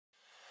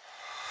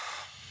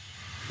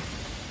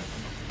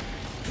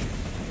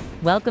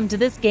Welcome to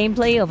this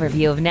gameplay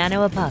overview of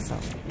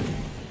NanoApostle.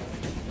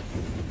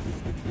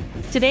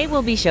 Today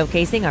we'll be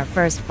showcasing our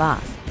first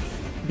boss,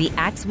 the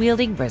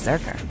axe-wielding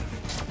Berserker.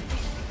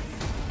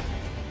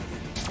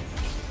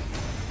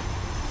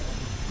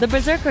 The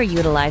Berserker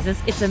utilizes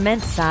its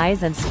immense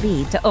size and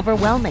speed to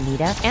overwhelm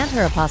Anita and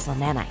her Apostle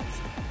nanites.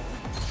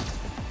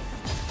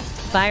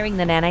 Firing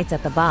the nanites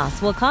at the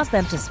boss will cause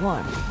them to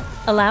swarm,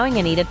 allowing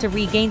Anita to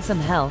regain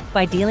some health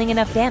by dealing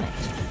enough damage.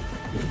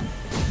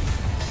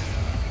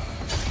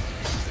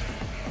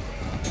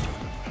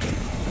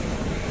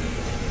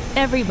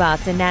 Every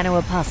boss in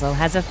NanoApostle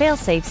has a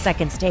fail-safe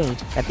second stage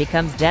that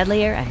becomes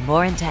deadlier and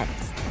more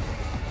intense.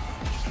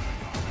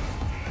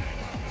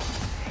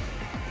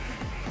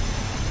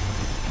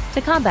 To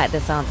combat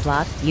this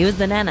onslaught, use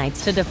the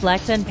nanites to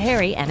deflect and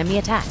parry enemy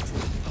attacks.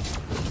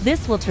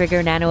 This will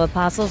trigger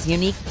NanoApostle's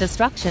unique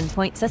destruction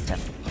point system.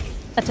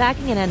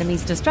 Attacking an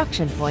enemy's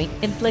destruction point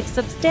inflicts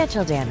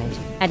substantial damage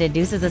and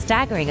induces a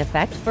staggering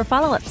effect for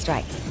follow-up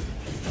strikes.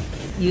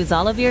 Use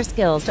all of your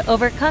skills to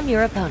overcome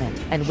your opponent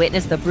and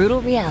witness the brutal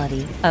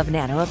reality of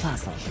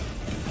NanoApostle.